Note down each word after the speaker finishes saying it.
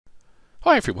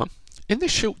Hi everyone, in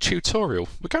this short tutorial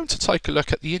we're going to take a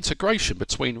look at the integration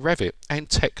between Revit and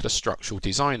Tekla Structural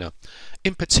Designer.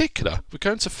 In particular, we're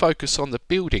going to focus on the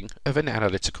building of an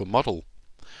analytical model.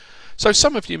 So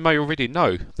some of you may already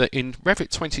know that in Revit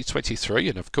 2023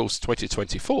 and of course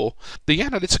 2024, the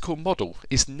analytical model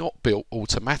is not built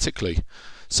automatically.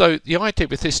 So the idea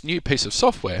with this new piece of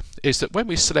software is that when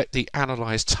we select the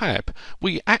Analyze tab,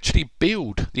 we actually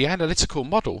build the analytical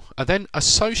model and then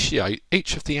associate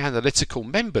each of the analytical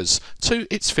members to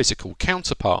its physical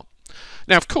counterpart.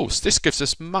 Now of course this gives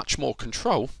us much more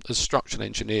control as structural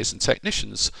engineers and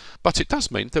technicians, but it does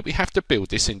mean that we have to build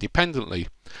this independently.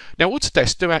 Now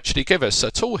Autodesk do actually give us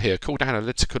a tool here called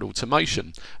Analytical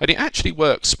Automation, and it actually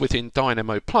works within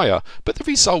Dynamo Player, but the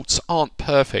results aren't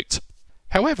perfect.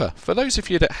 However, for those of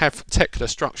you that have Tekla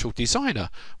Structural Designer,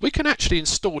 we can actually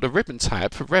install the ribbon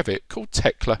tab for Revit called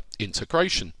Tekla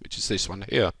Integration, which is this one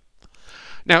here.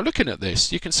 Now looking at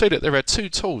this, you can see that there are two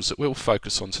tools that we'll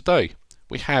focus on today.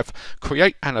 We have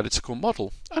Create Analytical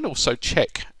Model and also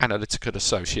Check Analytical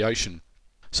Association.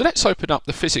 So let's open up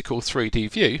the physical 3D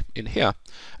view in here,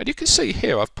 and you can see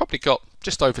here I've probably got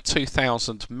just over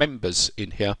 2,000 members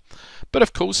in here, but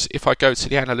of course if I go to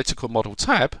the Analytical Model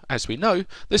tab, as we know,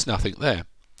 there's nothing there.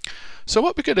 So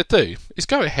what we're going to do is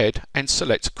go ahead and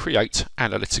select Create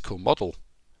Analytical Model.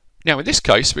 Now in this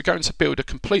case we're going to build a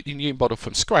completely new model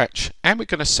from scratch, and we're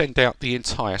going to send out the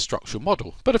entire structural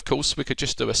model, but of course we could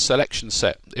just do a selection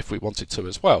set if we wanted to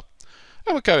as well.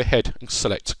 And we'll go ahead and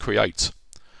select Create.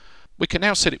 We can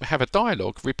now see that we have a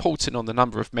dialog reporting on the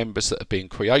number of members that are being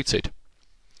created.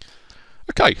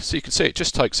 Okay, so you can see it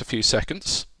just takes a few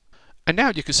seconds, and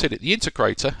now you can see that the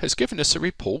integrator has given us a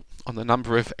report on the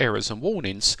number of errors and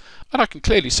warnings, and I can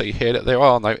clearly see here that there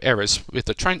are no errors with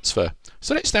the transfer.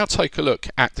 So let's now take a look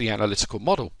at the analytical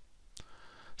model.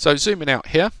 So zooming out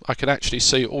here, I can actually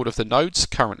see all of the nodes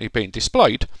currently being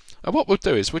displayed, and what we'll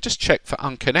do is we'll just check for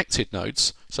unconnected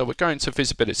nodes. So we're going to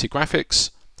Visibility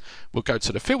Graphics, we'll go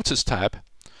to the Filters tab,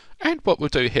 and what we'll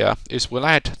do here is we'll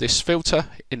add this filter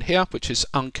in here, which is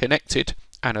Unconnected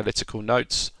Analytical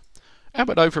Nodes, and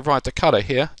we'll override the colour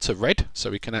here to red so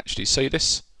we can actually see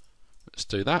this. Let's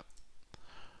do that,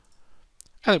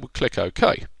 and then we'll click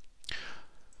OK.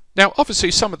 Now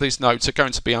obviously some of these nodes are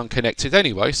going to be unconnected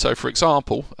anyway, so for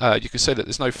example you can see that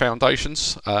there's no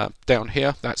foundations down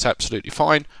here. That's absolutely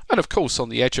fine, and of course on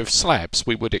the edge of slabs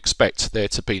we would expect there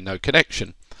to be no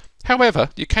connection. However,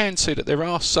 you can see that there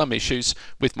are some issues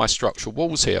with my structural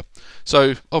walls here.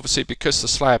 So obviously because the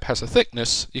slab has a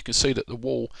thickness, you can see that the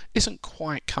wall isn't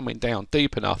quite coming down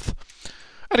deep enough.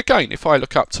 And again, if I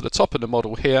look up to the top of the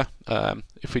model here,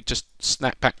 if we just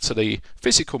snap back to the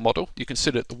physical model, you can see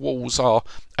that the walls are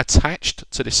attached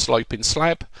to this sloping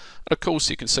slab. And of course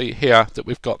you can see here that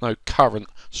we've got no current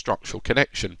structural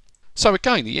connection. So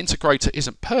again, the integrator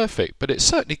isn't perfect, but it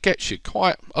certainly gets you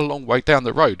quite a long way down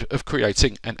the road of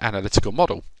creating an analytical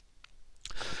model.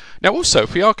 Now also,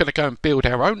 if we are going to go and build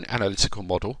our own analytical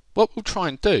model, what we'll try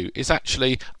and do is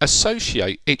actually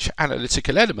associate each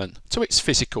analytical element to its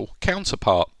physical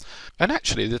counterpart. And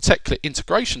actually the Tekla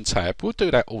Integration tab will do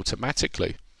that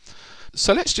automatically.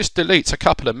 So let's just delete a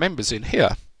couple of members in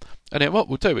here, and then what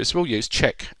we'll do is we'll use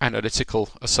Check Analytical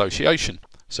Association.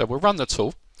 So we'll run the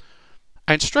tool,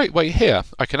 and straight away here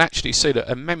I can actually see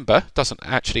that a member doesn't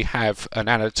actually have an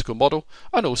analytical model,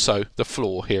 and also the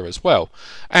floor here as well.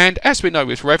 And as we know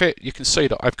with Revit, you can see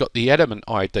that I've got the element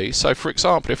ID. So for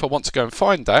example, if I want to go and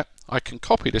find that, I can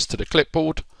copy this to the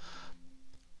clipboard.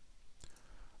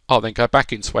 I'll then go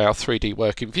back into our 3D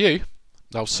working view.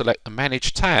 I'll select the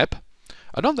Manage tab,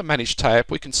 and on the Manage tab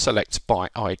we can select by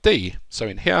ID. So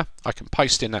in here I can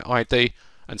paste in that ID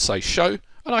and say Show,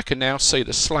 and I can now see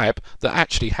the slab that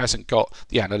actually hasn't got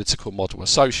the analytical model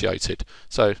associated.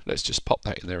 So let's just pop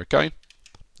that in there again,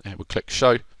 and we'll click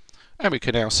Show, and we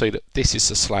can now see that this is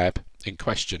the slab in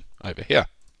question over here.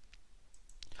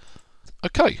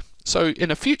 Okay, so in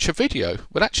a future video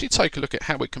we'll actually take a look at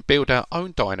how we can build our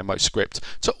own Dynamo script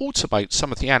to automate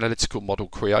some of the analytical model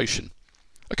creation.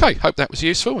 Okay, hope that was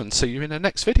useful, and see you in the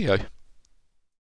next video.